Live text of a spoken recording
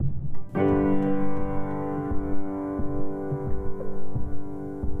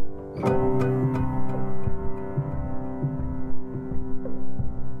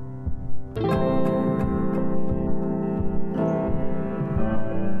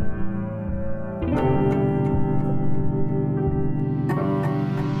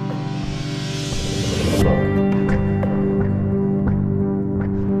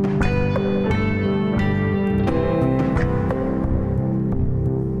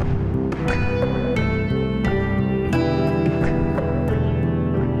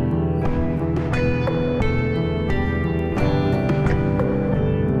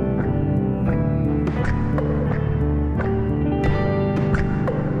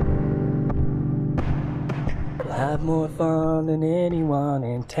have more fun than anyone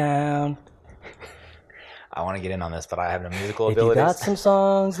in town. I want to get in on this, but I have no musical If abilities. you got some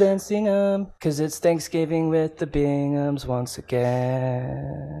songs, then sing them, 'cause it's Thanksgiving with the Binghams once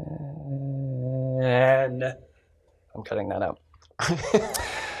again. I'm cutting that out.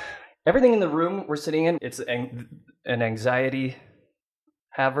 Everything in the room we're sitting in, it's an anxiety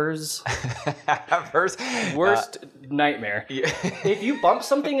havers. Worst nightmare. Yeah. If you bump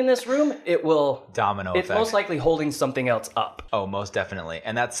something in this room, it will... Domino It's effect. most likely holding something else up. Oh, most definitely.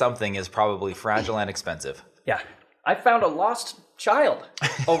 And that something is probably fragile and expensive. Yeah. I found a lost child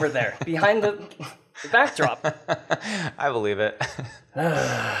over there behind the backdrop. I believe it.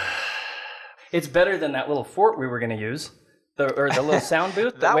 It's better than that little fort we were going to use. The little sound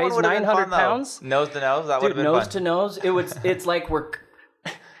booth that weighs one would've been 900 fun, though. pounds. Nose to nose, that would have Dude, been nose fun. to nose.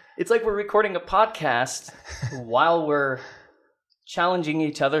 It's like we're recording a podcast while we're challenging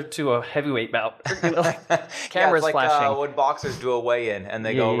each other to a heavyweight bout. Cameras yeah, it's like, flashing. when boxers do a weigh-in and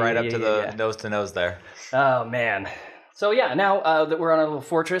they go right up to the yeah. nose to nose there. Oh, man. So, yeah, now that we're on our little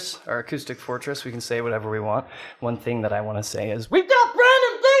fortress, our acoustic fortress, we can say whatever we want. One thing that I want to say is, we've got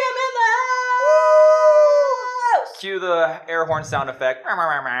Brandon Bingham in the house! Cue the air horn sound effect.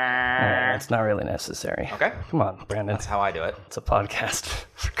 It's not really necessary. Okay. Come on, Brandon. That's how I do it. It's a podcast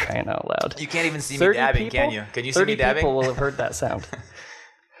for crying out loud. You can't even see me dabbing, can you? Can you see me 30 dabbing? people will have heard that sound.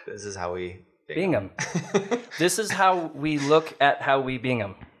 This is how we... Bingham. This is how we look at how we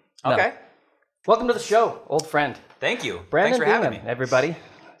Bingham. No. Okay. Welcome to the show, old friend. Thank you. Brandon Thanks for Bingham, having me. everybody.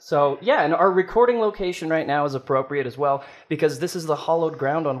 So, yeah, and our recording location right now is appropriate as well, because this is the hallowed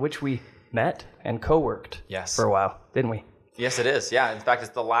ground on which we met and co-worked for a while, didn't we? Yes, it is. Yeah, in fact,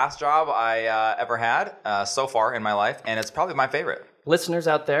 it's the last job I ever had so far in my life, and it's probably my favorite. Listeners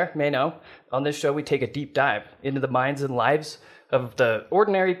out there may know, on this show we take a deep dive into the minds and lives of the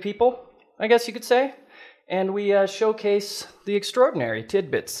ordinary people, I guess you could say, and we showcase the extraordinary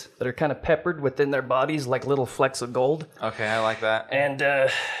tidbits that are kind of peppered within their bodies like little flecks of gold. Okay, I like that. And,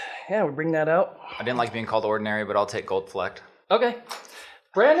 yeah, we bring that out. I didn't like being called ordinary, but I'll take gold flecked. Okay.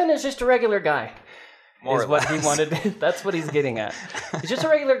 Brandon is just a regular guy. More is what he wanted. That's what he's getting at. He's just a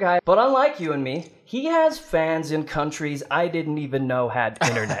regular guy, but unlike you and me, he has fans in countries I didn't even know had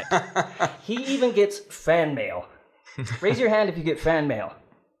internet. He even gets fan mail. Raise your hand if you get fan mail.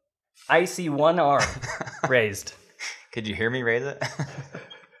 I see one arm raised. Could you hear me raise it?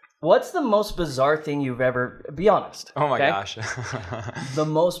 What's the most bizarre thing you've ever... Be honest. Oh my gosh. The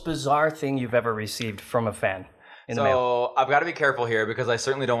most bizarre thing you've ever received from a fan in the mail. So I've got to be careful here because I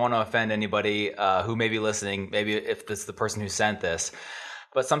certainly don't want to offend anybody who may be listening, maybe if this is the person who sent this.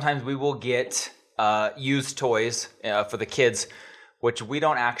 But sometimes we will get used toys for the kids, which we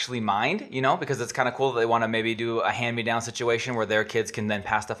don't actually mind, you know, because it's kind of cool that they want to maybe do a hand-me-down situation where their kids can then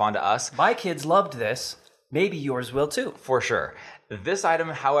pass stuff on to us. My kids loved this. Maybe yours will too. For sure. This item,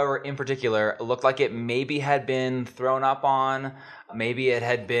 however, in particular, looked like it maybe had been thrown up on. Maybe it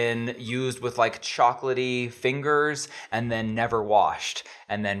had been used with like chocolatey fingers and then never washed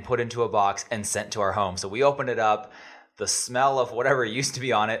and then put into a box and sent to our home. So we opened it up. The smell of whatever used to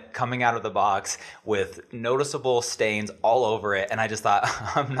be on it coming out of the box with noticeable stains all over it. And I just thought,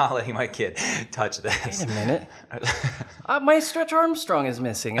 I'm not letting my kid touch this. Wait a minute. My Stretch Armstrong is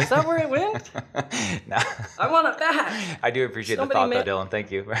missing. Is that where it went? No. I want it back. I do appreciate Somebody the thought, though, Dylan.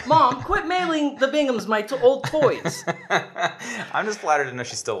 Thank you. Mom, quit mailing the Binghams my old toys. I'm just flattered to know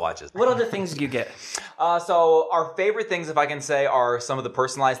she still watches. What other things do you get? So our favorite things, if I can say, are some of the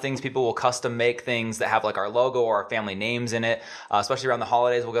personalized things. People will custom make things that have like our logo or our family names in it. Especially around the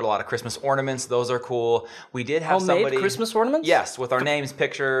holidays, we'll get a lot of Christmas ornaments. Those are cool. We did have Homemade somebody... Christmas ornaments? Yes, with our names,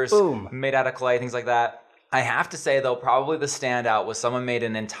 pictures, Boom. made out of clay, things like that. I have to say, though, probably the standout was someone made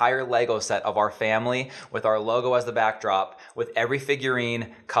an entire Lego set of our family with our logo as the backdrop, with every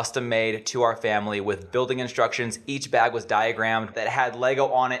figurine custom made to our family with building instructions. Each bag was diagrammed that had Lego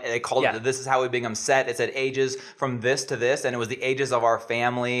on it. They called it, this is how we Bingham set. It said ages from this to this, and it was the ages of our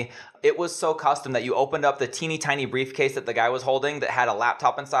family. It was so custom that you opened up the teeny tiny briefcase that the guy was holding that had a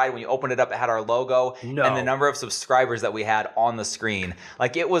laptop inside. When you opened it up, it had our logo and the number of subscribers that we had on the screen.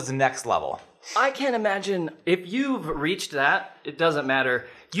 Like, it was next level. I can't imagine if you've reached that, it doesn't matter.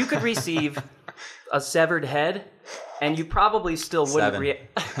 You could receive a severed head and you probably still wouldn't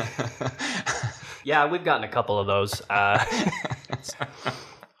Yeah, we've gotten a couple of those. But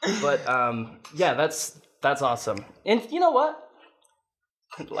yeah, that's awesome. And you know what?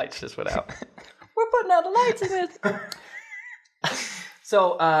 The lights just went out. We're putting out the lights in this.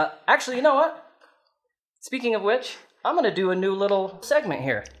 So, actually, you know what? Speaking of which, I'm going to do a new little segment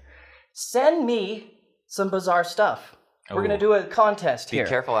here. Send me some bizarre stuff. We're going to do a contest here. Be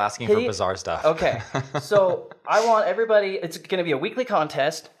careful asking for bizarre stuff. Okay. So I want everybody, it's going to be a weekly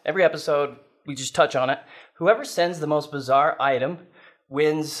contest. Every episode, we just touch on it. Whoever sends the most bizarre item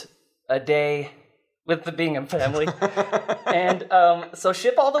wins a day with the Bingham family. And so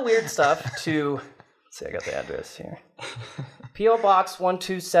ship all the weird stuff to, let's see, I got the address here. P.O. Box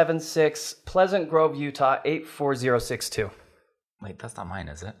 1276, Pleasant Grove, Utah, 84062. Wait, that's not mine,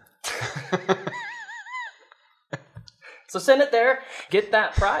 is it? So send it there. Get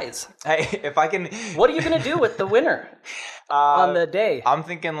that prize. Hey, if I can... What are you going to do with the winner on the day? I'm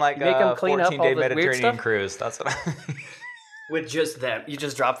thinking like make them a clean up all 14-day the weird Mediterranean stuff? cruise. That's what I... With just them. You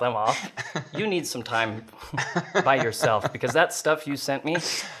just drop them off. You need some time by yourself because that stuff you sent me...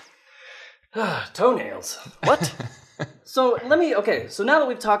 Toenails. What? So so now that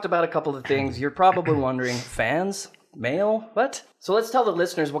we've talked about a couple of things, you're probably wondering, fans? Male? What? So let's tell the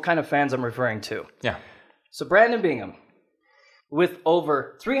listeners what kind of fans I'm referring to. Yeah. So Brandon Bingham, with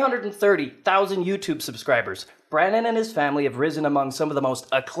over 330,000 YouTube subscribers, Brandon and his family have risen among some of the most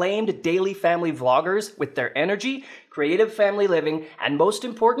acclaimed daily family vloggers with their energy, creative family living, and most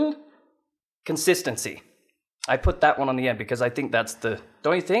important, consistency. I put that one on the end because I think that's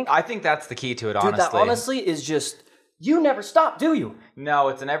don't you think? I think that's the key to it, honestly. Dude, that honestly is just, you never stop, do you? No,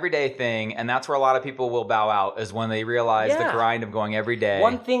 it's an everyday thing, and that's where a lot of people will bow out, is when they realize the grind of going every day.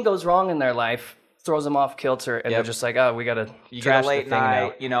 One thing goes wrong in their life, throws them off kilter, and they're just like, oh, we got to trash get a late the thing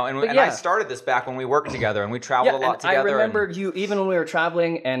night, now. And I started this back when we worked together, and we traveled a lot together. I remember you, even when we were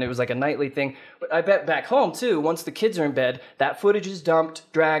traveling, and it was like a nightly thing, but I bet back home, too, once the kids are in bed, that footage is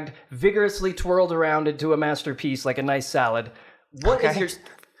dumped, dragged, vigorously twirled around into a masterpiece like a nice salad. What is your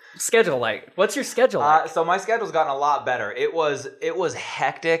schedule like? What's your schedule like? So my schedule's gotten a lot better. It was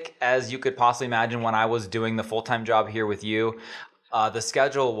hectic, as you could possibly imagine, when I was doing the full-time job here with you. The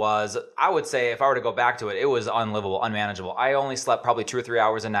schedule was, I would say, if I were to go back to it, it was unlivable, unmanageable. I only slept probably 2 or 3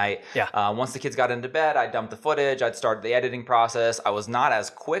 hours a night. Yeah. Once the kids got into bed, I'd dump the footage. I'd start the editing process. I was not as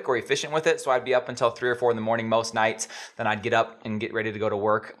quick or efficient with it, so I'd be up until 3 or 4 in the morning most nights. Then I'd get up and get ready to go to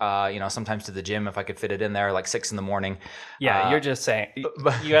work, sometimes to the gym if I could fit it in there, like 6 in the morning. Yeah, you're just saying,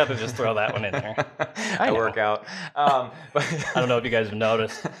 you have to just throw that one in there. I work out. But I don't know if you guys have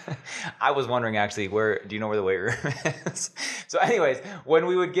noticed. I was wondering, actually, do you know where the weight room is? So anyways, when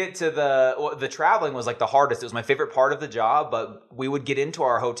we would get to the traveling was like the hardest. It was my favorite part of the job, but we would get into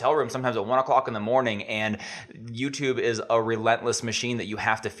our hotel room sometimes at 1 o'clock in the morning, and YouTube is a relentless machine that you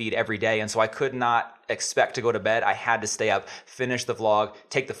have to feed every day. And so I could not expect to go to bed. I had to stay up, finish the vlog,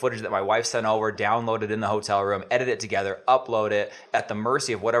 take the footage that my wife sent over, download it in the hotel room, edit it together, upload it at the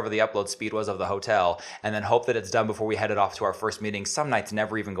mercy of whatever the upload speed was of the hotel, and then hope that it's done before we headed off to our first meeting, some nights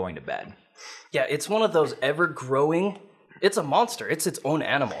never even going to bed. Yeah, it's one of those ever-growing... It's a monster. It's its own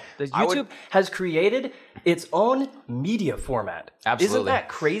animal. YouTube has created its own media format. Absolutely. Isn't that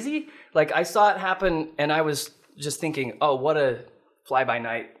crazy? Like, I saw it happen, and I was just thinking, oh, what a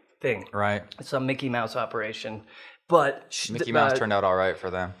fly-by-night thing. Right. It's a Mickey Mouse operation. But... Mickey Mouse turned out all right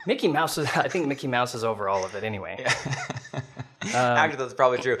for them. I think Mickey Mouse is over all of it anyway. Yeah. Actually, that's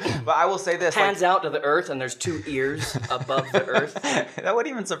probably true. But I will say this. Hands out to the earth, and there's 2 ears above the earth. That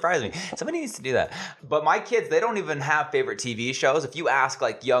wouldn't even surprise me. Somebody needs to do that. But my kids, they don't even have favorite TV shows. If you ask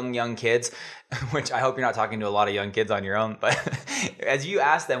like young kids, which I hope you're not talking to a lot of young kids on your own, but as you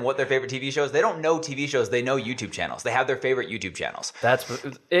ask them what their favorite TV shows, they don't know TV shows. They know YouTube channels. They have their favorite YouTube channels.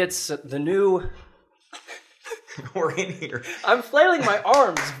 It's the new... We're in here. I'm flailing my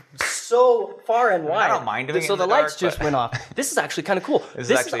arms so far and wide. I don't mind doing it So in the the lights dark, just went off. This is actually kind of cool.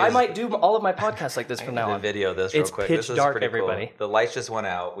 I might do all of my podcasts like this from now on. Video this real It's quick. pitch This is dark, pretty everybody. Cool. The lights just went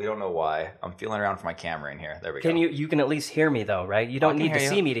out. We don't know why. I'm feeling around for my camera in here. There we go. You can at least hear me though, right? You don't need to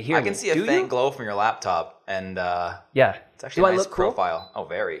see me to hear me. I can see a faint glow from your laptop, and yeah, it's actually a nice profile. Cool? Oh,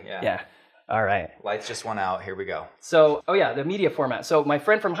 very. Yeah. Yeah. All right. Lights just went out. Here we go. So, the media format. So my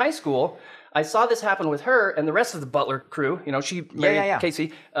friend from high school, I saw this happen with her and the rest of the Butler crew. You know, she married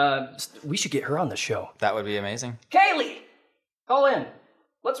Casey. We should get her on the show. That would be amazing. Kaylee, call in.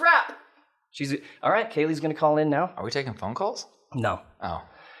 Let's rap. She's all right. Kaylee's gonna call in now. Are we taking phone calls? No. Oh.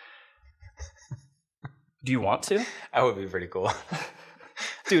 Do you want to? That would be pretty cool.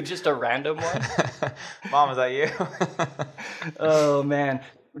 Dude, just a random one. Mom, is that you? Oh man.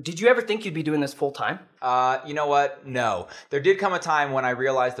 Did you ever think you'd be doing this full time? You know what? No. There did come a time when I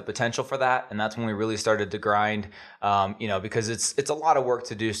realized the potential for that, and that's when we really started to grind. Because it's a lot of work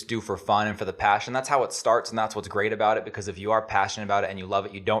to do for fun and for the passion. That's how it starts, and that's what's great about it. Because if you are passionate about it and you love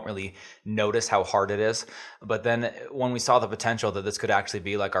it, you don't really notice how hard it is. But then when we saw the potential that this could actually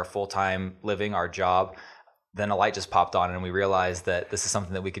be like our full-time living, our job, then a light just popped on, and we realized that this is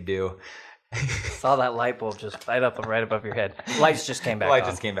something that we could do. Saw that light bulb just light up right above your head. Lights just came back on. Light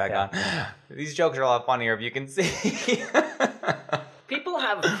just came back on. These jokes are a lot funnier if you can see. People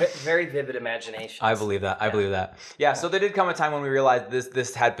have very vivid imaginations. I believe that. I believe that. Yeah, so there did come a time when we realized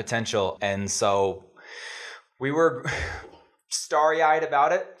this had potential, and so we were starry-eyed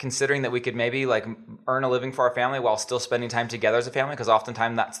about it, considering that we could maybe like earn a living for our family while still spending time together as a family, because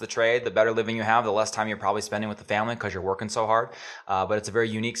oftentimes that's the trade. The better living you have, the less time you're probably spending with the family because you're working so hard. But it's a very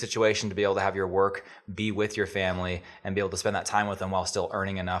unique situation to be able to have your work be with your family and be able to spend that time with them while still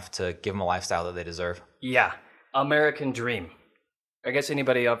earning enough to give them a lifestyle that they deserve. Yeah, American dream. I guess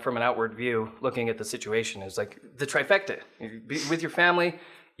anybody from an outward view looking at the situation is like the trifecta. With your family,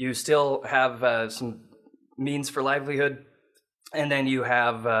 you still have some means for livelihood, and then you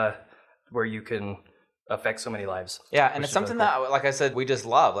have where you can affect so many lives. Yeah, and it's something that, like I said, we just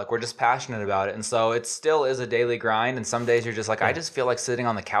love. Like, we're just passionate about it. And so it still is a daily grind. And some days you're just like, I just feel like sitting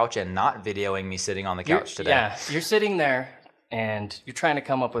on the couch and not videoing me sitting on the couch today. Yeah, you're sitting there and you're trying to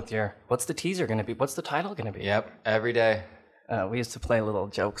come up with what's the teaser going to be? What's the title going to be? Yep, every day. We used to play little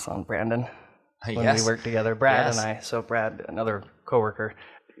jokes on Brandon when Yes. we worked together. Brad Yes. and I. So Brad, another coworker,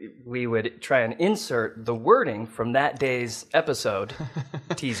 we would try and insert the wording from that day's episode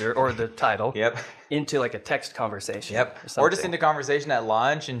teaser or the title Yep. into like a text conversation. Yep. Or Or just into conversation at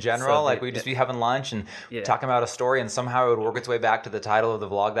lunch in general. So like we'd just be having lunch and Yeah. talking about a story, and somehow it would work its way back to the title of the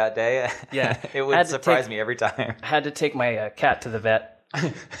vlog that day. Yeah. It would Had to surprise take- me every time. I had to take my cat to the vet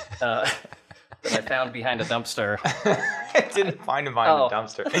that I found behind a dumpster. I didn't find him behind the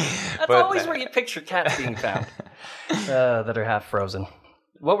dumpster. That's always where you picture cats being found that are half frozen.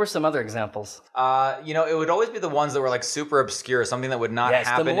 What were some other examples? It would always be the ones that were like super obscure, something that would not Yes,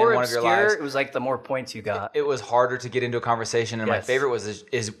 happen the in more one of your obscure, lives. it was like the more points you got. It was harder to get into a conversation, and my Yes. favorite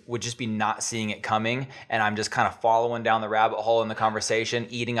would just be not seeing it coming, and I'm just kind of following down the rabbit hole in the conversation,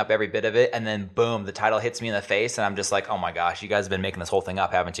 eating up every bit of it, and then boom, the title hits me in the face, and I'm just like, oh my gosh, you guys have been making this whole thing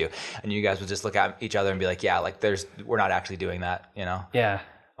up, haven't you? And you guys would just look at each other and be like, yeah, like we're not actually doing that, you know? Yeah.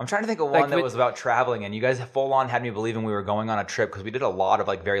 I'm trying to think of one that was about traveling, and you guys full on had me believing we were going on a trip, because we did a lot of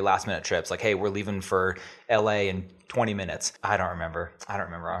like very last minute trips. Like, hey, we're leaving for LA in 20 minutes. I don't remember. I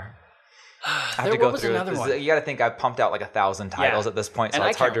have to go was through another it. one? You got to think I've pumped out like 1,000 titles at this point, so And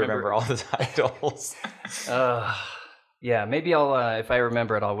it's I hard can't to remember all the titles. Yeah, maybe I'll, if I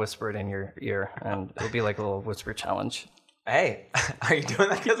remember it, I'll whisper it in your ear, and it'll be like a little whisper challenge. Hey, are you doing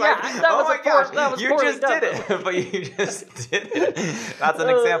that? Yeah, that was you poorly just done. did it, but you just did it. That's an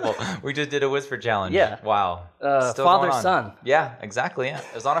example. We just did a whisper challenge. Yeah. Wow. Still Father going on. son. Yeah, exactly. Yeah.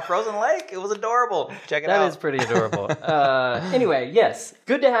 It was on a frozen lake. It was adorable. Check it out. That is pretty adorable. Anyway, yes,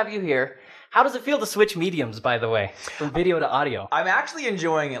 good to have you here. How does it feel to switch mediums, by the way, from video to audio? I'm actually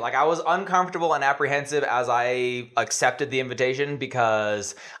enjoying it. Like, I was uncomfortable and apprehensive as I accepted the invitation,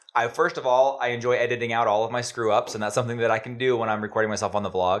 because first of all, I enjoy editing out all of my screw ups, and that's something that I can do when I'm recording myself on the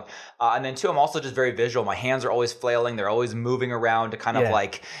vlog. And then two, I'm also just very visual. My hands are always flailing. They're always moving around to kind of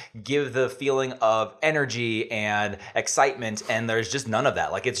like give the feeling of energy and excitement. And there's just none of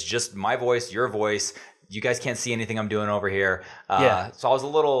that. Like, it's just my voice, your voice. You guys can't see anything I'm doing over here. So I was a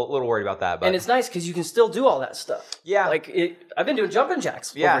little worried about that. But And it's nice because you can still do all that stuff. Yeah. I've been doing jumping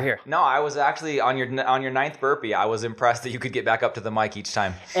jacks over here. No, I was actually on your ninth burpee. I was impressed that you could get back up to the mic each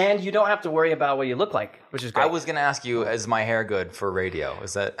time. And you don't have to worry about what you look like, which is great. I was going to ask you, is my hair good for radio?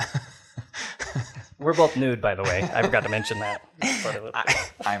 Is that... We're both nude, by the way. I forgot to mention that.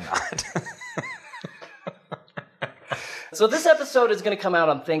 I'm not. So this episode is going to come out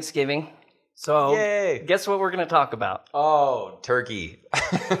on Thanksgiving. So Yay. Guess what we're going to talk about? Oh, turkey. I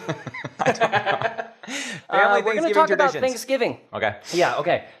don't know. Family We're going to Thanksgiving talk about traditions. Thanksgiving. Okay. Yeah,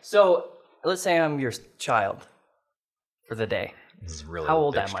 okay. So let's say I'm your child for the day. This is really How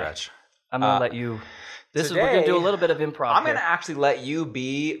old big am stretch. I? I'm going to let you... We're going to today, do a little bit of improv I'm going here. to actually let you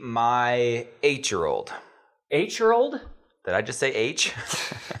be my 8-year-old. 8-year-old? Did I just say H?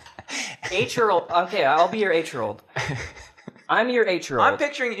 8-year-old. Okay, I'll be your 8-year-old. I'm your 8-year-old. I'm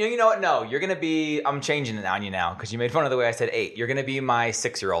picturing, you know what? No, you're going to be, I'm changing it on you now because you made fun of the way I said 8. You're going to be my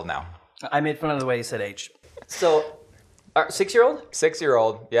 6-year-old now. I made fun of the way you said H. So, 6-year-old?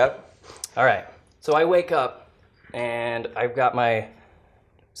 6-year-old, yep. All right. So I wake up and I've got my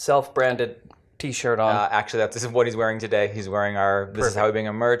self-branded T-shirt on. Actually, this is what he's wearing today. He's wearing our This Is How We Being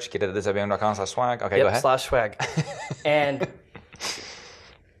a merch. Get it at thisishowwebing.com/swag. Okay, go ahead. /swag. And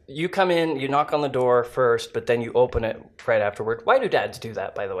you come in, you knock on the door first, but then you open it right afterward. Why do dads do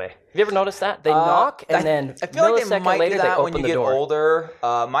that, by the way? Have you ever noticed that? They knock, and then I feel like they millisecond might later, do they that open when you the get door. older.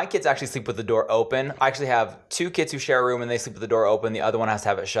 My kids actually sleep with the door open. I actually have 2 kids who share a room, and they sleep with the door open. The other one has to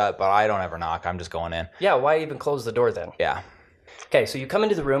have it shut, but I don't ever knock. I'm just going in. Yeah, why even close the door then? Yeah. Okay, so you come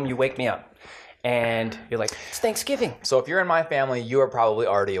into the room, you wake me up, and you're like, it's Thanksgiving. So if you're in my family, you are probably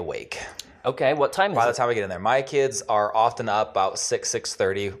already awake. Okay, what time is By it? the time I get in there, my kids are often up about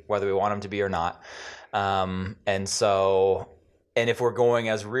 6:30, whether we want them to be or not. And if we're going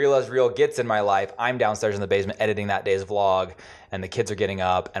as real gets in my life, I'm downstairs in the basement editing that day's vlog, and the kids are getting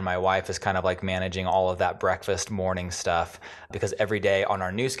up, and my wife is kind of like managing all of that breakfast morning stuff, because every day on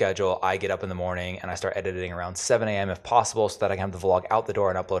our new schedule, I get up in the morning and I start editing around 7 a.m. if possible, so that I can have the vlog out the door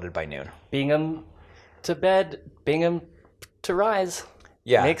and uploaded by noon. Bingham to bed, Bingham to rise.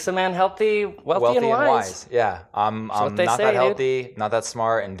 Yeah. Makes a man healthy, wealthy and wise. Yeah. I'm what they not say, that dude. healthy, not that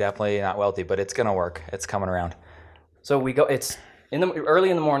smart, and definitely not wealthy, but it's going to work. It's coming around. So we go, it's early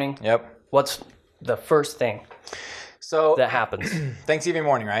in the morning. Yep. What's the first thing So that happens? Thanksgiving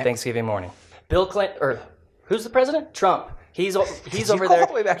morning, right? Thanksgiving morning. Bill Clinton, or who's the president? Trump. He's over go there. all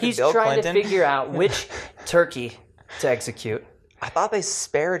the way back to He's Bill trying Clinton? to figure out which turkey to execute. I thought they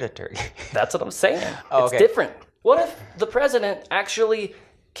spared a turkey. That's what I'm saying. Oh, it's okay. different. What if the president actually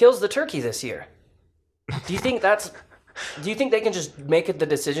kills the turkey this year? Do you think they can just make it the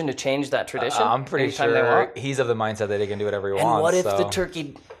decision to change that tradition? I'm pretty anytime they sure want? he's of the mindset that he can do whatever he And wants. what if so- the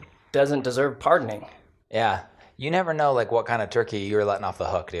turkey doesn't deserve pardoning? Yeah. You never know like what kind of turkey you're letting off the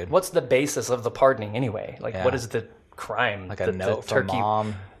hook, dude. What's the basis of the pardoning anyway? Like, Yeah. what is the crime Like a that note the from turkey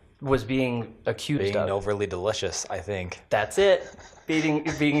mom was being accused being of? overly delicious, I think. That's it.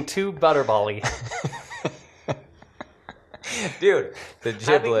 Being too butterbally. Dude, the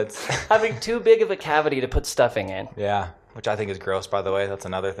giblets. Having too big of a cavity to put stuffing in. Yeah, which I think is gross, by the way. That's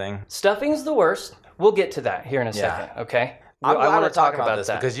another thing. Stuffing's the worst. We'll get to that here in a Yeah. second, okay? I'm glad wanna we're talking about this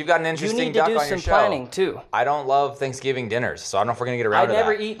because you've got an You interesting need to duck do on your some show. planning, too. I don't love Thanksgiving dinners, so I don't know if we're going to get around I to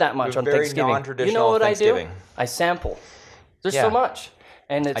never that. eat that much We're on very Thanksgiving. You non-traditional know what I do? Thanksgiving. I sample. There's Yeah. so much.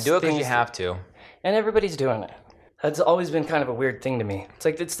 And it's I do it because you things- have to. And everybody's doing it. That's always been kind of a weird thing to me. It's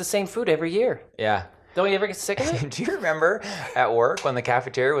like, it's the same food every year. Yeah. Don't you ever get sick of it? Do you remember at work when the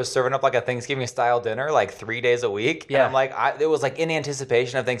cafeteria was serving up like a Thanksgiving style dinner like 3 days a week? Yeah. And I'm like, it was like in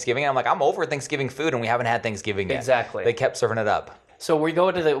anticipation of Thanksgiving. And I'm like, I'm over Thanksgiving food and we haven't had Thanksgiving yet. Exactly. They kept serving it up. So we go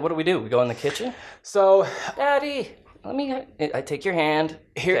to what do? We go in the kitchen? So Daddy, I take your hand.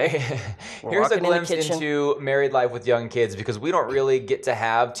 here, Okay. We're here's a walking in the glimpse kitchen. into married life with young kids because we don't really get to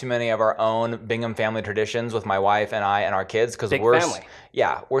have too many of our own Bingham family traditions with my wife and I and our kids because Big we're family.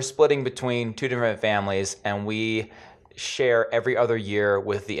 we're splitting between two different families and we share every other year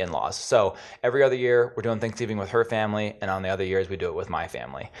with the in-laws. So every other year we're doing Thanksgiving with her family and on the other years we do it with my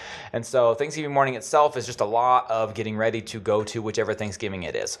family. And so Thanksgiving morning itself is just a lot of getting ready to go to whichever Thanksgiving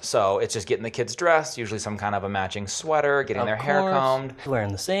it is. So it's just getting the kids dressed, usually some kind of a matching sweater, getting their hair Course. combed.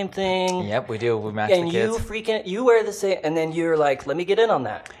 Wearing the same thing. Yep, we do. We match And the you kids. you wear the same, and then you're like, let me get in on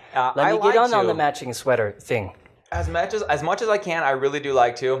that. I Let me like get on to. the matching sweater thing. As much as I can, I really do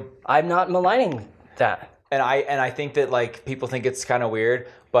like to. I'm not maligning that. And I think that like people think it's kind of weird,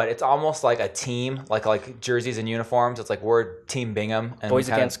 but it's almost like a team, like jerseys and uniforms. It's like we're Team Bingham and Boys we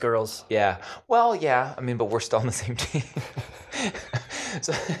kinda- against girls. Yeah. Well, yeah. I mean, but we're still on the same team.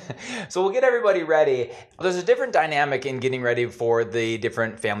 So we'll get everybody ready. There's a different dynamic in getting ready for the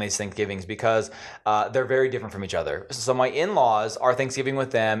different families' Thanksgivings because they're very different from each other. So my in-laws, our Thanksgiving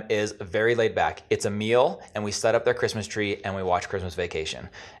with them is very laid back. It's a meal, and we set up their Christmas tree, and we watch Christmas Vacation.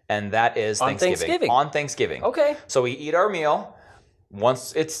 And that is On Thanksgiving? On Thanksgiving. Okay. So we eat our meal.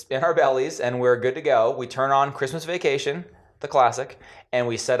 Once it's in our bellies and we're good to go, we turn on Christmas Vacation, the classic, and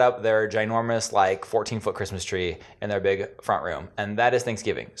we set up their ginormous, like 14-foot Christmas tree in their big front room. And that is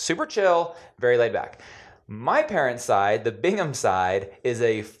Thanksgiving. Super chill, very laid back. My parents' side, the Bingham side, is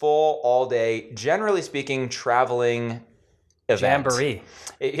a full, all-day, generally speaking, traveling event. Jamboree.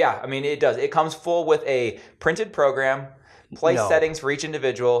 Yeah, I mean, it does. It comes full with a printed program, place No. settings for each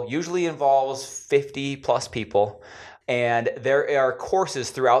individual, usually involves 50 plus people. And there are courses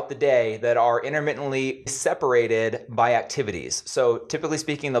throughout the day that are intermittently separated by activities. So typically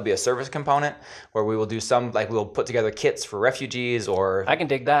speaking, there'll be a service component where we will do some, like we'll put together kits for refugees or I can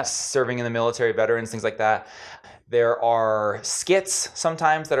dig that. serving in the military, veterans, things like that. There are skits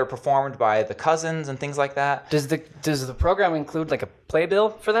sometimes that are performed by the cousins and things like that. Does the program include like a playbill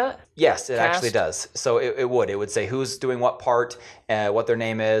for that? Yes, it actually Cast? does. So it would. It would say who's doing what part, what their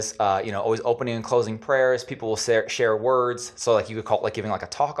name is. Always opening and closing prayers. People will share words. So like you could call it like giving like a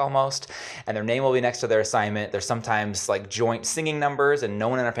talk almost. And their name will be next to their assignment. There's sometimes like joint singing numbers, and no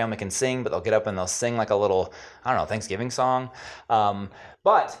one in our family can sing, but they'll get up and they'll sing like a little, I don't know, Thanksgiving song.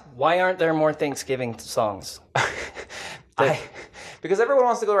 But Why aren't there more Thanksgiving songs? because everyone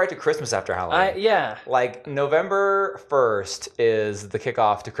wants to go right to Christmas after Halloween. Yeah. Like November 1st is the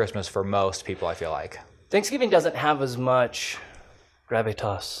kickoff to Christmas for most people, I feel like. Thanksgiving doesn't have as much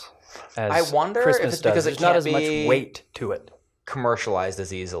gravitas as I wonder Christmas if it's because does. it There's not can't as much be weight to it. commercialized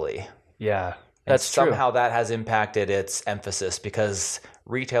as easily. Yeah, And that's true. somehow that has impacted its emphasis because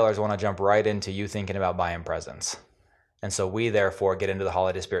retailers want to jump right into you thinking about buying presents. And so we therefore get into the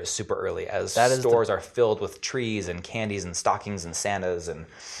holiday spirit super early as stores are filled with trees and candies and stockings and Santas. And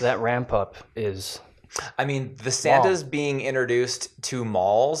That ramp up is... I mean, the Santas being introduced to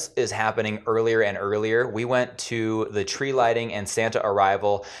malls is happening earlier and earlier. We went to the tree lighting and Santa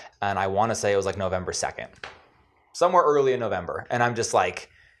arrival, and I want to say it was like November 2nd. Somewhere early in November. And I'm just like,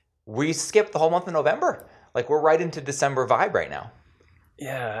 we skipped the whole month of November. Like, we're right into December vibe right now.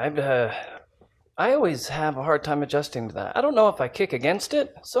 Yeah, I always have a hard time adjusting to that. I don't know if I kick against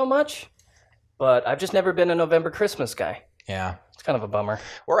it so much, but I've just never been a November Christmas guy. Yeah. It's kind of a bummer.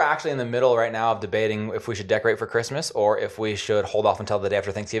 We're actually in the middle right now of debating if we should decorate for Christmas or if we should hold off until the day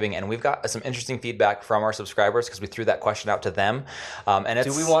after Thanksgiving. And we've got some interesting feedback from our subscribers because we threw that question out to them. And it's,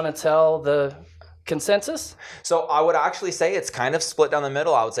 Do we want to tell the consensus? So I would actually say it's kind of split down the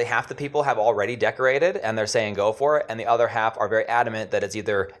middle. I would say half the people have already decorated and they're saying go for it. And the other half are very adamant that it's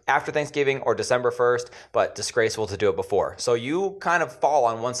either after Thanksgiving or December 1st, but disgraceful to do it before. So you kind of fall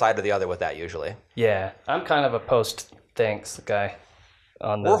on one side or the other with that usually. Yeah, I'm kind of a post-thanks guy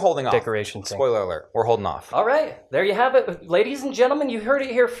on the We're holding off. decoration thing. Spoiler alert, we're holding off. All right, there you have it. Ladies and gentlemen, you heard it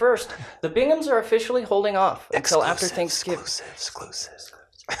here first. The Binghams are officially holding off until after Thanksgiving. Exclusive.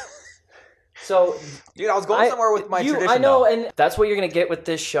 So, Dude, I was going somewhere with my tradition. I know, though. and that's what you're going to get with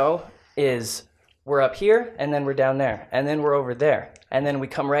this show is we're up here, and then we're down there, and then we're over there, and then we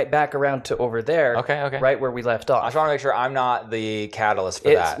come right back around to over there, Okay. right where we left I off, just want to make sure I'm not the catalyst for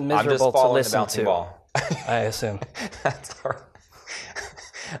It's that. I'm miserable just to following listen the bouncing to. ball. I assume. That's all right.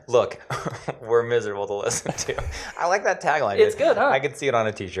 Look, we're miserable to listen to. I like that tagline. It's dude. good, huh? I could see it on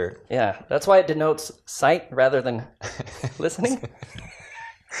a t-shirt. Yeah, that's why it denotes sight rather than listening.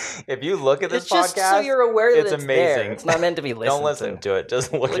 If you look at this It's podcast, just so you're aware that it's it's amazing. there. It's not meant to be listened Don't listen to it.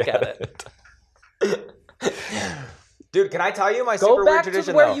 Just look at it. Dude, can I tell you my Go super weird back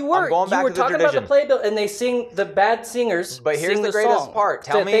tradition, to where though? you were. I'm going back you were to the talking tradition. about the playbill, and they sing the bad singers. But here's sing the greatest song. part.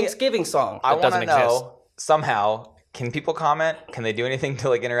 Tell the me- Thanksgiving song. I that want doesn't to know exist. somehow. Can people comment? Can they do anything to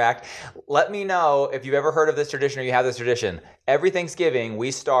like interact? Let me know if you've ever heard of this tradition or you have this tradition. Every Thanksgiving,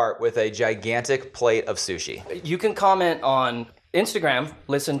 we start with a gigantic plate of sushi. You can comment on Instagram.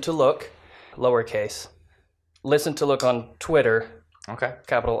 Listen to look, lowercase. Listen to look on Twitter. Okay.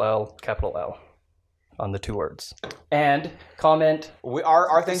 Capital L, on the two words. And comment.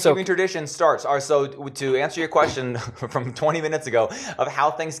 Our Thanksgiving tradition starts. So to answer your question from 20 minutes ago of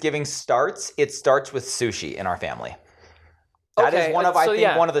how Thanksgiving starts, it starts with sushi in our family. That is Okay, one of, so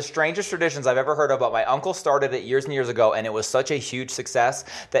yeah. one of the strangest traditions I've ever heard of. But my uncle started it years and years ago, and it was such a huge success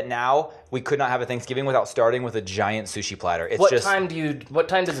that now we could not have a Thanksgiving without starting with a giant sushi platter. It's What just time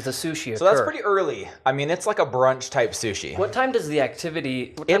does the sushi occur? so that's pretty early. I mean, it's like a brunch type sushi. What time does the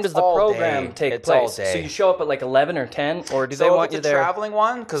activity? What time It's does the all program day. take It's all place? day. So you show up at like 11 or 10, or do they So want if you it's a there? traveling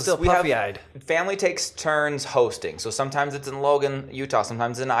one, because Still we have puffy-eyed. family takes turns hosting. So sometimes it's in Logan, Utah.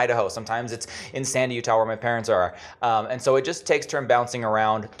 Sometimes it's in Idaho. Sometimes it's in Sandy, Utah, where my parents are. And so it just takes turn bouncing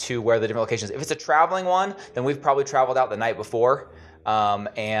around to where the different locations. If it's a traveling one, then we've probably traveled out the night before.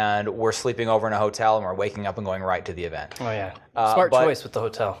 And we're sleeping over in a hotel and we're waking up and going right to the event. Oh yeah, smart but- choice with the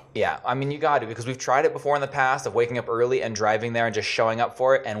hotel. Yeah, I mean, you got to, because we've tried it before in the past of waking up early and driving there and just showing up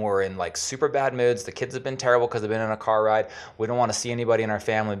for it, and we're in like super bad moods. The kids have been terrible because they've been in a car ride. We don't want to see anybody in our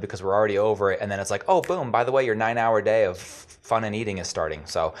family because we're already over it. And then it's like, oh, boom, by the way, your 9-hour day of fun and eating is starting.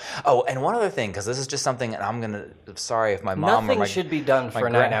 So, oh, and one other thing, because this is just something, and I'm sorry if my mom Nothing or my should be done for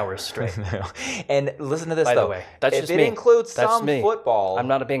 9 hours straight. And listen to this, By though. the way, that's if just it me. includes That's some me. football, I'm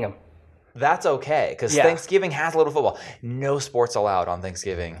not a Bingham. that's okay, because Yeah. Thanksgiving has a little football. No sports allowed on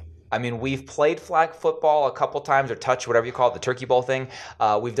Thanksgiving. I mean, we've played flag football a couple times, or touch, whatever you call it, the turkey bowl thing.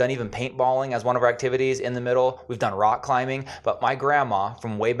 We've done even paintballing as one of our activities in the middle. We've done rock climbing. But my grandma,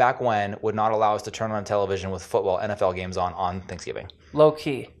 from way back when, would not allow us to turn on television with football, NFL games on Thanksgiving. Low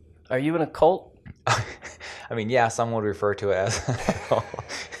key. Are you in a cult? I mean, yeah, some would refer to it as...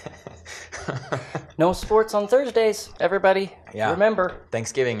 No sports on Thursdays, everybody. Yeah. Remember,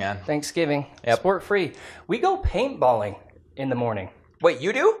 Thanksgiving, man. Thanksgiving. Yep. Sport free. We go paintballing in the morning. Wait,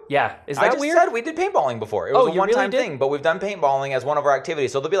 you do? Yeah. Is I that just weird? said we did paintballing before. It was a you one-time really did? thing, but we've done paintballing as one of our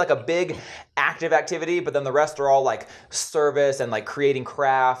activities. So there'll be like a big active activity, but then the rest are all like service and like creating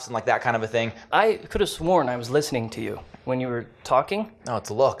crafts and like that kind of a thing. I could have sworn I was listening to you when you were talking. No, it's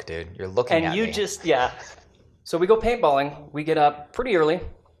look, dude. You're looking at And you me. just, yeah. So we go paintballing. We get up pretty early.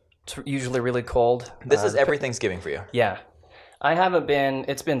 It's usually really cold. This is every Thanksgiving for you. Yeah. I haven't been,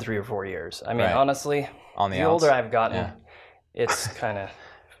 it's been 3 or 4 years. I mean, Right. honestly, On the the outs. older I've gotten, Yeah. It's kind of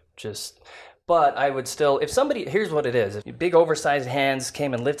just... But I would still... If somebody... Here's what it is. If big oversized hands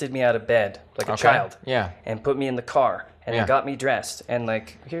came and lifted me out of bed like a child. Yeah. And put me in the car. And Yeah. then got me dressed. And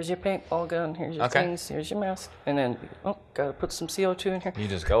like, here's your paintball gun. Here's your things. Here's your mask. And then, gotta put some CO2 in here. You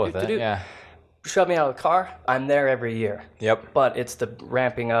just go with it. Yeah. Shove me out of the car. I'm there every year. Yep. But it's the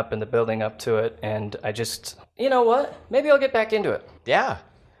ramping up and the building up to it. And I just... You know what? Maybe I'll get back into it. Yeah.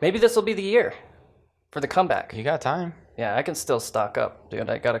 Maybe this will be the year for the comeback. You got time. Yeah, I can still stock up, dude.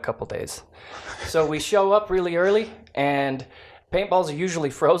 I got a couple days. So we show up really early, and paintballs are usually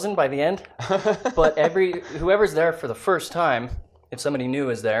frozen by the end. But whoever's there for the first time, if somebody new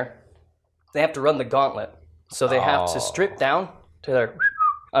is there, they have to run the gauntlet. So they have to strip down to their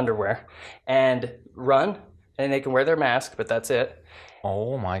underwear and run, and they can wear their mask, but that's it.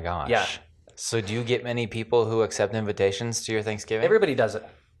 Oh my gosh. Yeah. So do you get many people who accept invitations to your Thanksgiving? Everybody does it.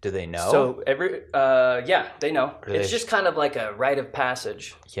 Do they know? So yeah, they know. It's just kind of like a rite of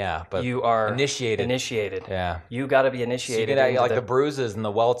passage. Yeah, but You are initiated. Yeah. You got to be So you initiated. get like the bruises and the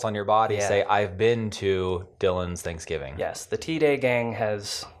welts on your body Yeah. say, I've been to Dylan's Thanksgiving. Yes, the T-Day gang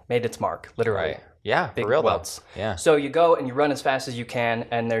has made its mark, literally. Right. Yeah, Big for real welts. though. Yeah. So you go and you run as fast as you can,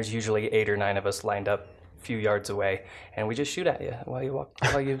 and there's usually 8 or 9 of us lined up a few yards away, and we just shoot at you while you walk,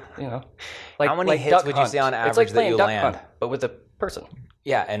 like How many hits duck would you hunt. say on It's average like that playing you duck land? hunt, but with a person.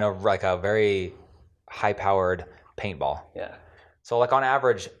 Yeah, and a very high-powered paintball. Yeah. So like on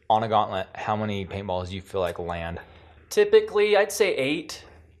average, on a gauntlet, how many paintballs do you feel like land? Typically, I'd say 8.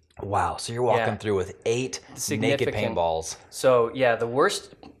 Wow, so you're walking through with 8 naked Significant. paintballs. So yeah, the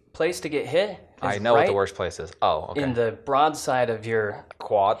worst place to get hit is I know what the worst place is. Oh, okay. in the broad side of your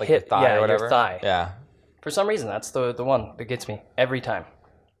quad, like hip, your thigh yeah, or whatever? your thigh. Yeah. For some reason, that's the one that gets me every time.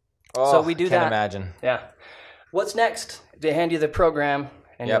 Oh, So we do can't that. imagine. Yeah. What's next? They hand you the program,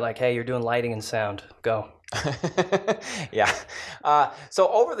 and Yep. you're like, hey, you're doing lighting and sound. Go. Yeah. So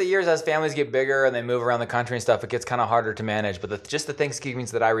over the years, as families get bigger and they move around the country and stuff, it gets kind of harder to manage. But just the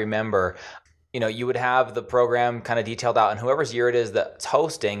Thanksgivings that I remember, you would have the program kind of detailed out, and whoever's year it is that's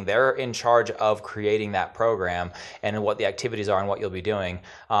hosting, they're in charge of creating that program and what the activities are and what you'll be doing.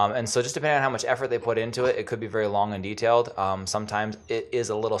 And so just depending on how much effort they put into it, it could be very long and detailed. Sometimes it is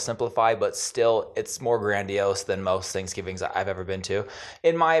a little simplified, but still it's more grandiose than most Thanksgivings I've ever been to.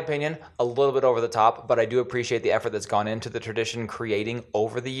 In my opinion, a little bit over the top, but I do appreciate the effort that's gone into the tradition creating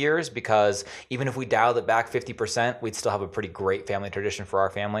over the years, because even if we dialed it back 50%, we'd still have a pretty great family tradition for our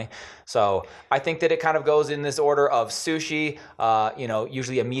family. So I think that it kind of goes in this order of sushi,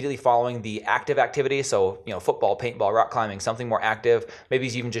 usually immediately following the active activity. So, football, paintball, rock climbing, something more active. Maybe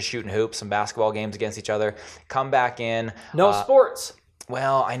it's even just shooting hoops, some basketball games against each other. Come back in. No sports.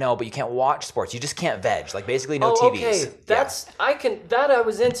 Well, I know, but you can't watch sports. You just can't veg. Like basically no Oh, TVs. okay. That I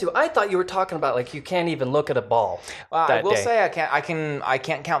was into. I thought you were talking about like you can't even look at a ball. Well, I will day. say I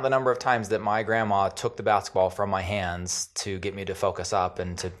can't count the number of times that my grandma took the basketball from my hands to get me to focus up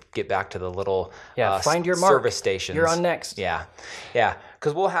and to get back to the little find your mark. service stations. You're on next. Yeah.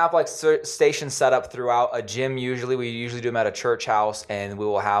 Because we'll have like stations set up throughout a gym. We usually do them at a church house, and we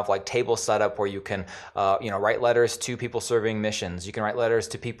will have like tables set up where you can, write letters to people serving missions. You can write letters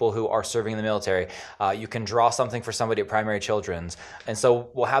to people who are serving in the military. You can draw something for somebody at Primary Children's, and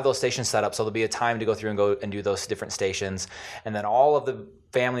so we'll have those stations set up. So there'll be a time to go through and go and do those different stations, and then all of the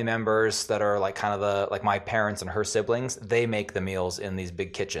family members that are like kind of like my parents and her siblings, they make the meals in these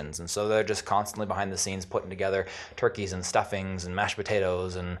big kitchens, and so they're just constantly behind the scenes putting together turkeys and stuffings and mashed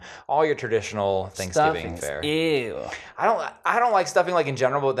potatoes and all your traditional Thanksgiving fare. Ew. I don't like stuffing like in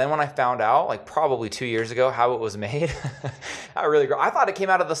general, but then when I found out like probably 2 years ago how it was made, I thought it came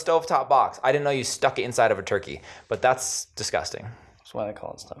out of the stovetop box. I didn't know you stuck it inside of a turkey, but that's disgusting. That's why they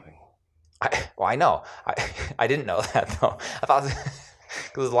call it stuffing. I know. I didn't know that though. I thought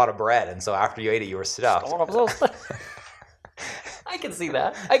because there's a lot of bread, and so after you ate it, you were stuffed. I can see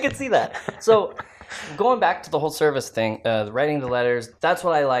that. So going back to the whole service thing, writing the letters, that's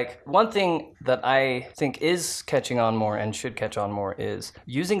what I like. One thing that I think is catching on more and should catch on more is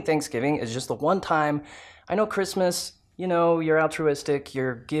using Thanksgiving is just the one time. I know Christmas, you're altruistic,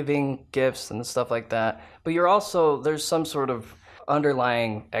 you're giving gifts and stuff like that, but there's some sort of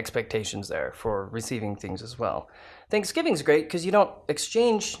underlying expectations there for receiving things as well. Thanksgiving's great because you don't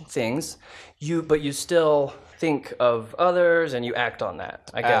exchange things, but you still think of others and you act on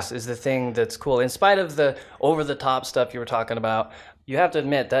that, I guess, is the thing that's cool. In spite of the over-the-top stuff you were talking about, you have to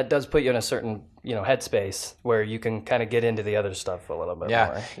admit that does put you in a certain, headspace where you can kind of get into the other stuff a little bit more.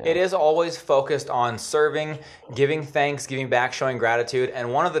 Yeah, it is always focused on serving, giving thanks, giving back, showing gratitude.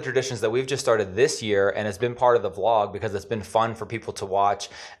 And one of the traditions that we've just started this year, and it's been part of the vlog because it's been fun for people to watch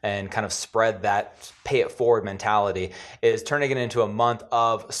and kind of spread that pay it forward mentality, is turning it into a month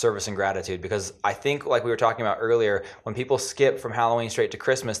of service and gratitude. Because I think, like we were talking about earlier, when people skip from Halloween straight to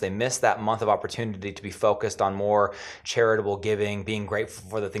Christmas, they miss that month of opportunity to be focused on more charitable giving, being grateful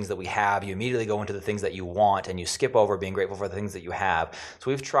for the things that we have. You immediately go into the things that you want and you skip over being grateful for the things that you have.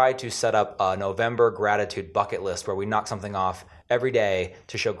 So we've tried to set up a November gratitude bucket list where we knock something off every day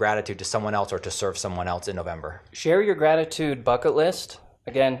to show gratitude to someone else or to serve someone else in November. Share your gratitude bucket list.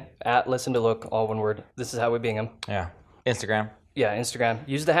 Again, at Listen to Look, all one word. This is how we bing them. Yeah. Instagram. Yeah, Instagram.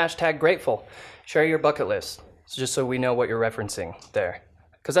 Use the hashtag grateful. Share your bucket list. It's just so we know what you're referencing there.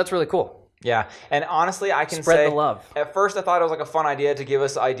 Because that's really cool. Yeah, and honestly, I can Spread say, the love. At first I thought it was like a fun idea to give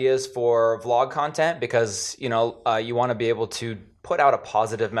us ideas for vlog content because, you want to be able to put out a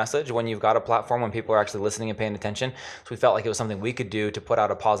positive message when you've got a platform, when people are actually listening and paying attention. So we felt like it was something we could do to put out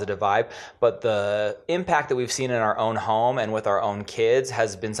a positive vibe. But the impact that we've seen in our own home and with our own kids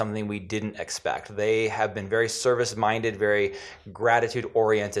has been something we didn't expect. They have been very service-minded, very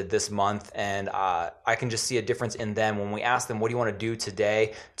gratitude-oriented this month. And I can just see a difference in them. When we ask them, what do you want to do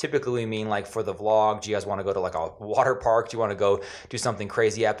today? Typically we mean like for the vlog, do you guys want to go to like a water park? Do you want to go do something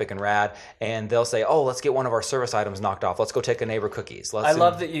crazy, epic, and rad? And they'll say, oh, let's get one of our service items knocked off. Let's go take a neighbor cookies. I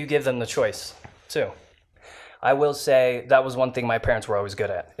love that you give them the choice too. I will say that was one thing my parents were always good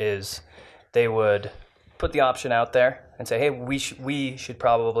at, is they would put the option out there and say, hey, we should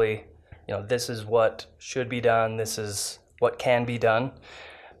probably, this is what should be done. This is what can be done.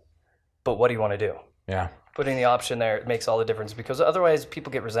 But what do you want to do? Yeah. Putting the option there, it makes all the difference because otherwise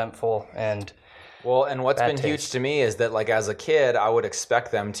people get resentful and well, and what's been taste. huge to me is that, like, as a kid, I would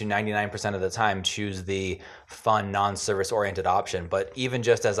expect them to 99% of the time choose the fun, non-service oriented option. But even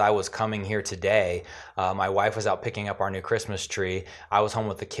just as I was coming here today, my wife was out picking up our new Christmas tree. I was home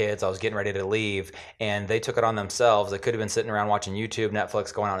with the kids. I was getting ready to leave, and they took it on themselves. They could have been sitting around watching YouTube,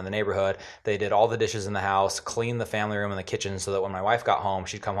 Netflix, going on in the neighborhood. They did all the dishes in the house, cleaned the family room and the kitchen so that when my wife got home,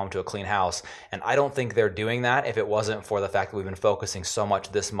 she'd come home to a clean house. And I don't think they're doing that if it wasn't for the fact that we've been focusing so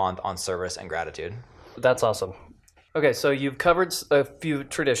much this month on service and gratitude. That's awesome. Okay, so you've covered a few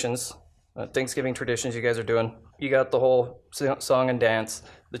traditions, Thanksgiving traditions you guys are doing. You got the whole song and dance,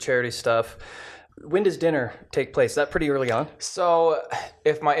 the charity stuff. When does dinner take place? Is that pretty early on? So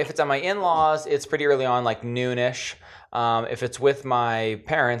if it's at my in-laws, it's pretty early on, like noonish. If it's with my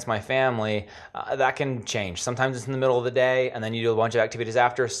parents, my family, that can change. Sometimes it's in the middle of the day and then you do a bunch of activities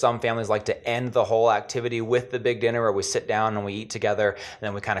after. Some families like to end the whole activity with the big dinner where we sit down and we eat together and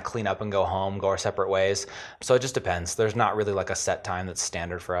then we kind of clean up and go home, go our separate ways. So it just depends. There's not really like a set time that's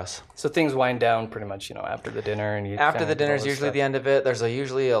standard for us. So things wind down pretty much, after the dinner. And after the dinner is usually the end of it. There's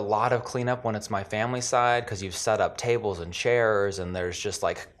usually a lot of cleanup when it's my family side because you've set up tables and chairs and there's just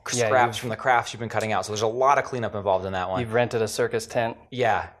like scraps from the crafts you've been cutting out. So there's a lot of cleanup involved in that one. You've rented a circus tent.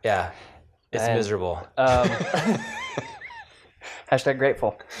 Yeah. It's miserable. Hashtag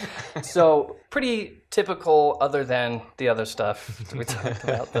grateful. So pretty typical other than the other stuff we talked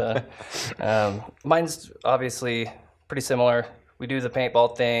about. Mine's obviously pretty similar. We do the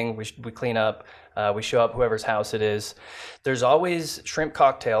paintball thing. We clean up. We show up whoever's house it is. There's always shrimp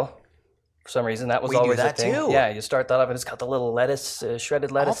cocktail. For some reason, that was always do that a thing. too. Yeah, you start that up, and it's got the little lettuce,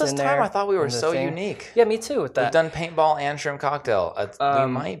 shredded lettuce in there. All this time, I thought we were so unique. Yeah, me too with that. We've done paintball and shrimp cocktail. We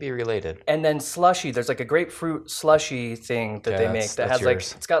might be related. And then slushy. There's like a grapefruit slushy thing that they make that has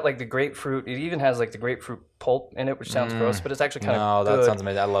yours. it's got like the grapefruit. It even has like the grapefruit pulp in it, which sounds gross, but it's actually kind of good. No, that sounds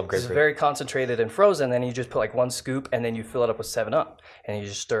amazing. I love grapefruit. It's very concentrated and frozen. Then you just put like one scoop, and then you fill it up with 7-Up, and you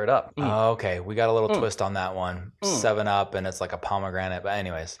just stir it up. Okay, we got a little twist on that one. 7-Up, and it's like a pomegranate. But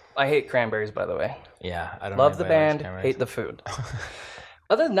anyways, I hate cranberries, by the way. Yeah, I don't love the band, hate the food.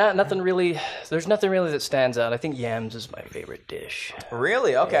 Other than that, there's nothing really that stands out. I think yams is my favorite dish.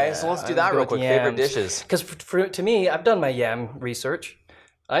 Really? Okay, Yeah, so let's do that real quick. Favorite dishes? Because to me, I've done my yam research.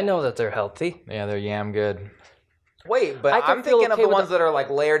 I know that they're healthy. Yeah, they're yam good. Wait, but I'm thinking of the ones that are like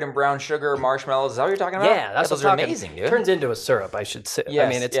layered in brown sugar, marshmallows. Is that what you're talking about? Yeah, that's those are amazing, dude. Turns into a syrup, I should say. Yes, I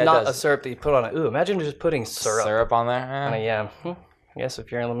mean, it's it not does. a syrup that you put on it. Ooh, imagine just putting syrup on there? on a yam. I guess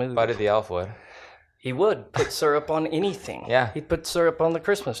if you're in the mood. Buddy the Elf would. He would put syrup on anything. Yeah. He'd put syrup on the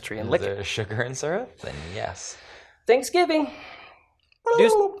Christmas tree and lick Is it. there sugar and syrup? Then yes. Thanksgiving.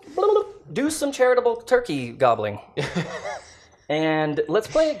 Do some charitable turkey gobbling. And let's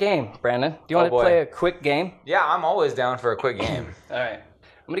play a game, Brandon. Do you want to play a quick game? Yeah, I'm always down for a quick game. All right.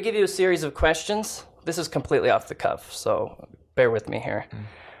 I'm going to give you a series of questions. This is completely off the cuff, so bear with me here.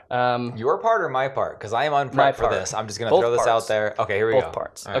 Your part or my part? Because I am My unprepped for part. this. I'm just going to Both throw this parts. out there. Okay, here we go. Both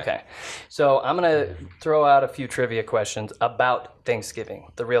parts. All right. Okay. So I'm going to throw out a few trivia questions about Thanksgiving,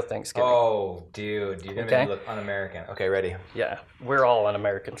 the real Thanksgiving. Oh, dude. You're going to make me look un-American. Okay, ready. Yeah, we're all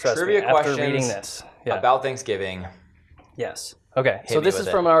un-American, trust Trivia me, after questions reading this. Yeah. about Thanksgiving. Yes. Okay, so me this with is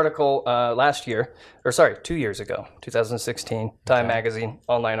it. from an article 2 years ago, 2016, Time Magazine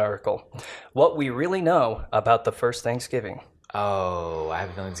online article. What we really know about the first Thanksgiving. Oh, I have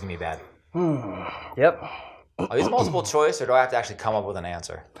a feeling it's going to be bad. Yep. Are these multiple choice, or do I have to actually come up with an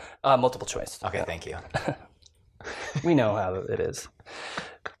answer? Multiple choice. Okay, thank you. We know how it is.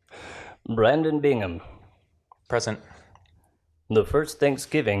 Brandon Bingham. Present. The first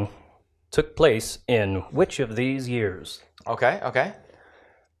Thanksgiving took place in which of these years? Okay.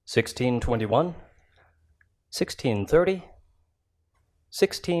 1621, 1630,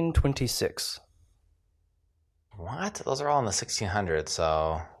 1626. What? Those are all in the 1600s,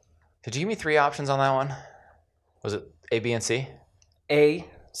 so... Did you give me 3 options on that one? Was it A, B, and C? A,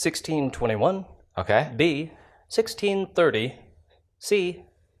 1621, Okay. B, 1630, C,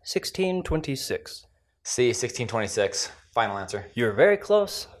 1626. C, 1626. Final answer. You're very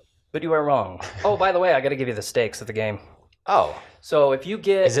close, but you are wrong. Oh, by the way, I got to give you the stakes of the game. Oh. So if you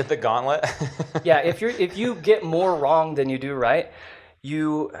get Is it the gauntlet? yeah, if you get more wrong than you do right,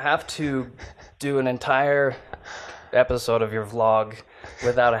 you have to do an entire episode of your vlog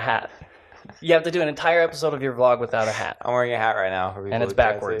without a hat. You have to do an entire episode of your vlog without a hat. I'm wearing a hat right now. For people And it's who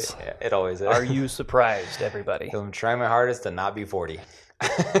can't backwards. see. Yeah, it always is. Are you surprised, everybody? I'm trying my hardest to not be 40.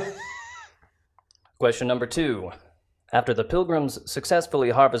 Question number 2. After the Pilgrims successfully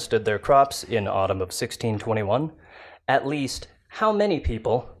harvested their crops in autumn of 1621, at least how many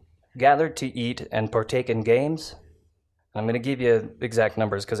people gathered to eat and partake in games? I'm going to give you exact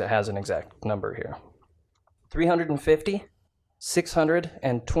numbers because it has an exact number here. 350,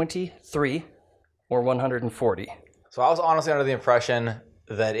 623, or 140. So I was honestly under the impression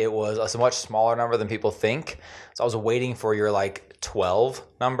that it was a much smaller number than people think. So I was waiting for your 12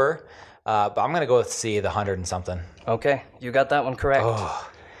 number. But I'm going to go with C, the 100 and something. Okay, you got that one correct. Oh,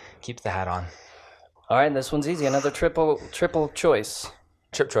 keep the hat on. All right, this one's easy. Another triple choice.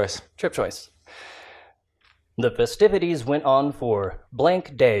 Trip choice. Trip choice. The festivities went on for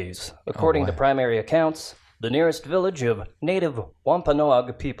blank days. According to primary accounts, the nearest village of native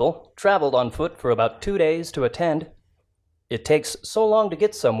Wampanoag people traveled on foot for about 2 days to attend. It takes so long to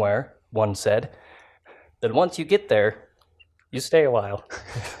get somewhere, one said, that once you get there, you stay a while.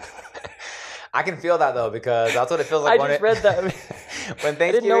 I can feel that, though, because that's what it feels I like just read that. when Thanksgiving...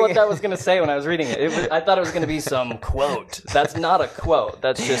 I didn't know what that was going to say when I was reading it. I thought it was going to be some quote. That's not a quote.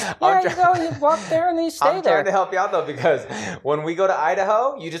 That's just, you walk there and you stay I'm there. trying to help you out, though, because when we go to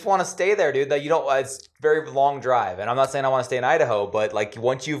Idaho, you just want to stay there, dude. That you don't. It's a very long drive, and I'm not saying I want to stay in Idaho, but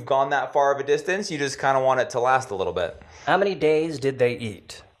once you've gone that far of a distance, you just kind of want it to last a little bit. How many days did they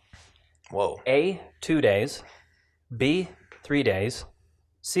eat? Whoa. A, 2 days. B, 3 days.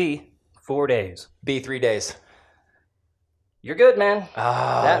 C, 4 days. B, 3 days. You're good, man.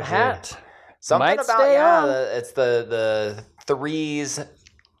 Oh, That dude. hat Something might about stay on. it's the threes.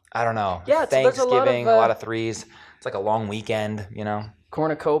 I don't know. Yeah, there's a lot Thanksgiving, of, a lot of threes. It's like a long weekend, you know.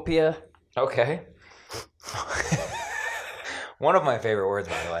 Cornucopia. Okay. One of my favorite words,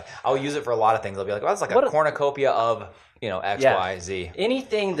 by the way. I'll use it for a lot of things. I'll be like, well, that's like a cornucopia of, X, Yeah. Y, Z.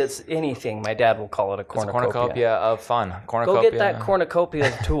 Anything that's anything, my dad will call it a It's a cornucopia. cornucopia of fun. Go Cornucopia. get that cornucopia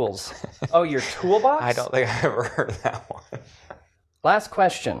of tools. Oh, your toolbox? I don't think I've ever heard that one. Last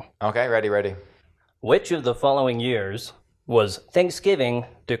question. Okay, ready. Which of the following years was Thanksgiving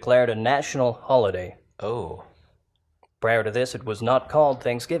declared a national holiday? Oh, Prior to this, it was not called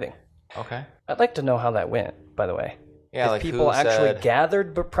Thanksgiving. okay. I'd like to know how that went, by the way. Yeah, if like people who actually said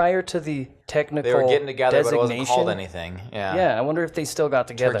gathered but prior to the technical they were getting together, but it wasn't designation. called anything. Yeah. Yeah, I wonder if they still got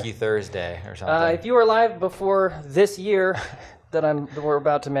together. Turkey Thursday or something. If you were alive before this year that we're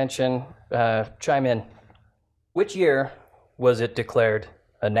about to mention, chime in. Which year was it declared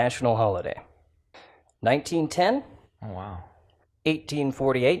a national holiday? 1910, Oh, wow.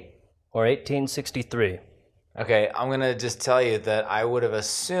 1848, or 1863? Okay, I'm going to just tell you that I would have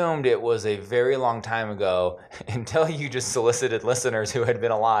assumed it was a very long time ago until you just solicited listeners who had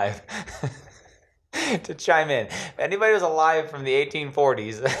been alive to chime in. If anybody was alive from the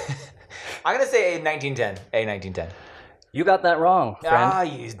 1840s, I'm going to say 1910. A 1910. You got that wrong, friend.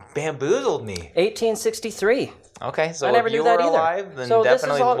 You bamboozled me. 1863. Okay, so I never if knew you that were either. alive, then So this is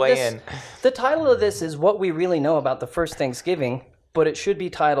definitely all- weigh this- in. The title of this is What We Really Know About the First Thanksgiving, but it should be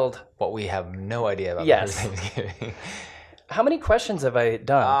titled, What we have no idea about Yes. Thanksgiving. how many questions have I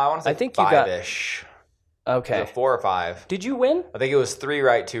done? I want to say think you got five-ish. Okay. Was it 4 or 5? Did you win? I think it was 3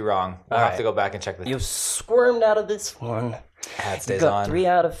 right, 2 wrong. We'll have to go back and check the. You squirmed out of this one. Hat stays You got on. 3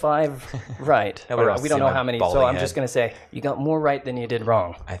 out of 5 right. Nobody Or wants we to don't see know my how many, so balding I'm head. just going to say you got more right than you did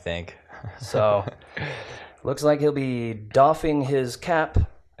wrong. I think. So, looks like he'll be doffing his cap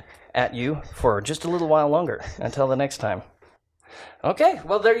at you for just a little while longer until the next time. Okay,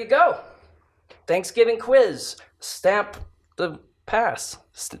 well, there you go. Thanksgiving quiz. Stamp the pass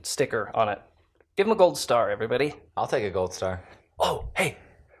sticker on it. Give him a gold star, everybody. I'll take a gold star. Oh, hey.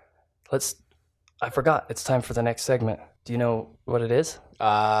 I forgot. It's time for the next segment. Do you know what it is?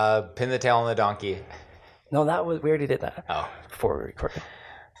 Pin the tail on the donkey. No, we already did that. Oh. Before we recorded.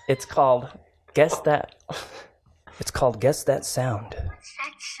 It's called Guess That. It's called Guess That Sound. What's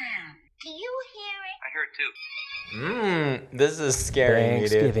that sound? Do you hear it? I heard it too. This is scaring me,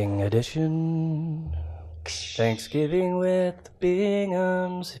 dude. Thanksgiving edition. Thanksgiving with the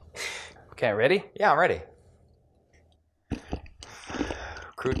Binghams. Okay, ready? Yeah, I'm ready.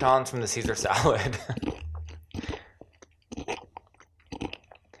 Croutons from the Caesar salad. You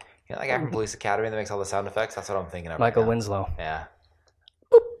know that guy from Police Academy that makes all the sound effects? That's what I'm thinking of. Michael right now. Winslow. Yeah.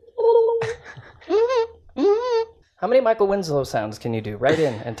 How many Michael Winslow sounds can you do? Write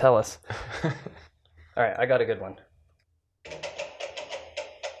in and tell us. All right, I got a good one.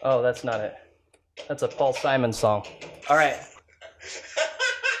 Oh, that's not it. That's a Paul Simon song. All right.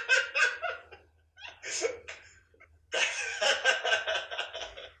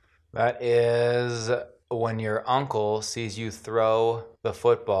 That is when your uncle sees you throw the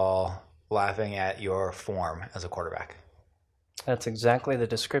football laughing at your form as a quarterback. That's exactly the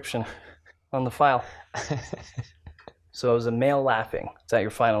description on the file. So it was a male laughing. Is that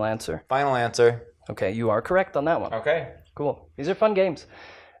your final answer? Final answer. Okay, you are correct on that one. Okay. Cool. These are fun games.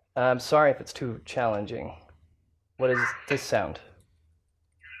 I'm sorry if it's too challenging. What is this sound?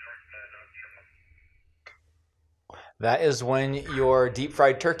 That is when your deep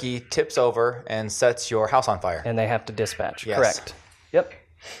fried turkey tips over and sets your house on fire. And they have to dispatch. Yes. Correct. Yep.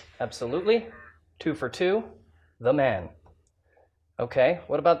 Absolutely. 2 for 2. The man. Okay,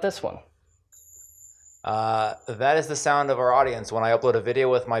 what about this one? That is the sound of our audience when I upload a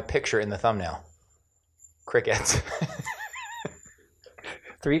video with my picture in the thumbnail. Crickets.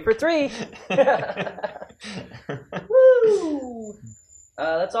 3 for 3. Woo!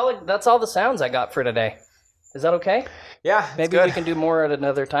 That's all the sounds I got for today. Is that okay? Yeah, Maybe good. we can do more at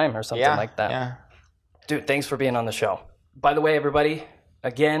another time or something like that. Yeah. Dude, thanks for being on the show. By the way, everybody,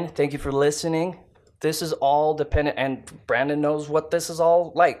 again, thank you for listening. This is all dependent, and Brandon knows what this is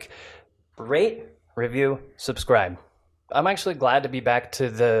all like. Rate, review, subscribe. I'm actually glad to be back to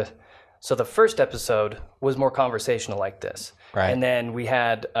the first episode was more conversational like this. Right. And then we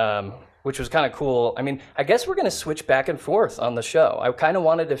had, which was kind of cool. I mean, I guess we're going to switch back and forth on the show. I kind of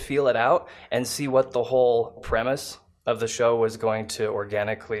wanted to feel it out and see what the whole premise of the show was going to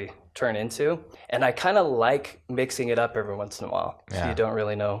organically turn into. And I kind of like mixing it up every once in a while. So Yeah. you don't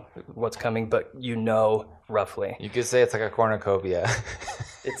really know what's coming, but you know roughly. You could say it's like a cornucopia.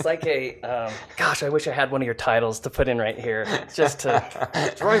 It's like a, gosh, I wish I had one of your titles to put in right here just to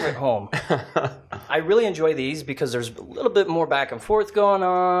drive it home. I really enjoy these because there's a little bit more back and forth going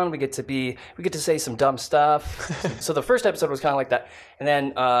on. We get to say some dumb stuff. So the first episode was kind of like that. And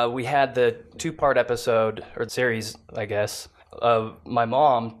then we had the 2-part episode or series, I guess, of my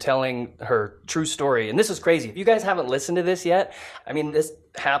mom telling her true story. And this is crazy. If you guys haven't listened to this yet, I mean, this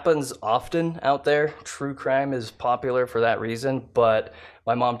happens often out there. True crime is popular for that reason. But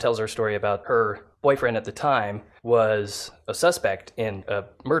my mom tells her story about her boyfriend at the time was a suspect in a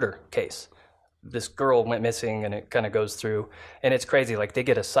murder case. This girl went missing, and it kind of goes through, and it's crazy. Like, they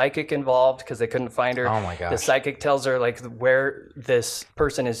get a psychic involved because they couldn't find her. Oh my gosh. The psychic tells her like where this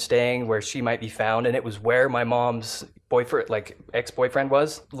person is staying, where she might be found, and it was where my mom's boyfriend, like ex-boyfriend,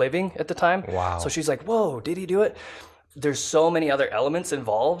 was living at the time. Wow. So she's like, "Whoa, did he do it?" There's so many other elements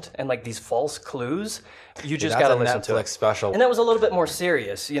involved, and like these false clues. You just got to listen to it. Netflix special. And that was a little bit more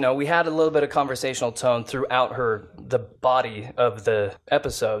serious. You know, we had a little bit of conversational tone throughout the body of the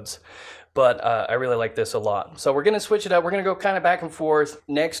episodes. But I really like this a lot. So we're going to switch it up. We're going to go kind of back and forth.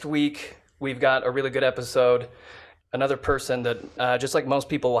 Next week, we've got a really good episode. Another person that, just like most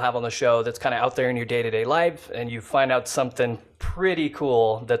people will have on the show, that's kind of out there in your day-to-day life, and you find out something pretty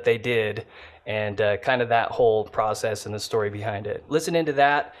cool that they did, and kind of that whole process and the story behind it. Listen into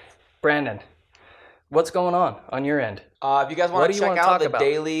that. Brandon, what's going on your end? If you guys want What to do you check wanna out talk the about?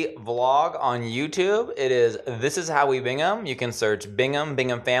 daily vlog on YouTube, it is This Is How We Bingham. You can search Bingham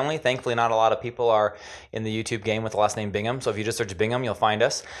family. Thankfully, not a lot of people are in the YouTube game with the last name Bingham. So if you just search Bingham, you'll find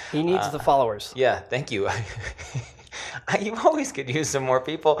us. He needs the followers. Yeah, thank you. You always could use some more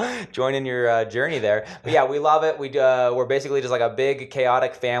people joining your journey there. But yeah, we love it. We're basically just like a big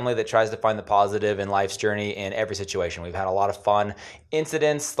chaotic family that tries to find the positive in life's journey in every situation. We've had a lot of fun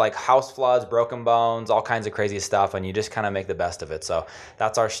incidents like house floods, broken bones, all kinds of crazy stuff, and you just kind of make the best of it. So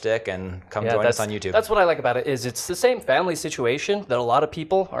that's our shtick, and come join us on YouTube. That's what I like about it, is it's the same family situation that a lot of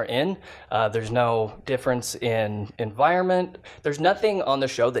people are in. There's no difference in environment. There's nothing on the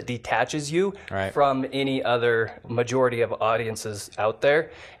show that detaches you from any other majority of audiences out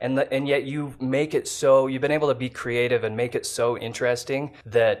there, and yet you've been able to be creative and make it so interesting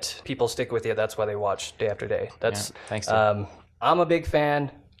that people stick with you. That's why they watch day after day. Thanks to I'm a big fan.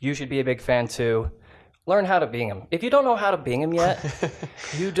 You should be a big fan too. Learn how to bing him. If you don't know how to bing him yet,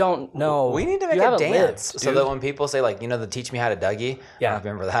 you don't know. We need to make a dance so that when people say, like, the teach me how to Dougie, I don't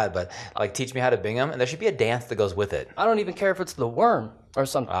remember that, but like teach me how to bing him, and there should be a dance that goes with it. I don't even care if it's the worm or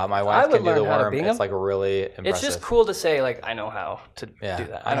something. My wife can do the worm. It's like really impressive. It's just cool to say, like, I know how to do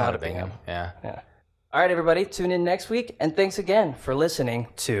that. I know how to bing him. Yeah. All right, everybody, tune in next week, and thanks again for listening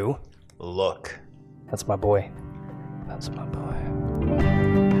to Look. That's my boy. That's my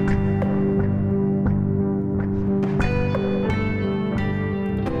boy.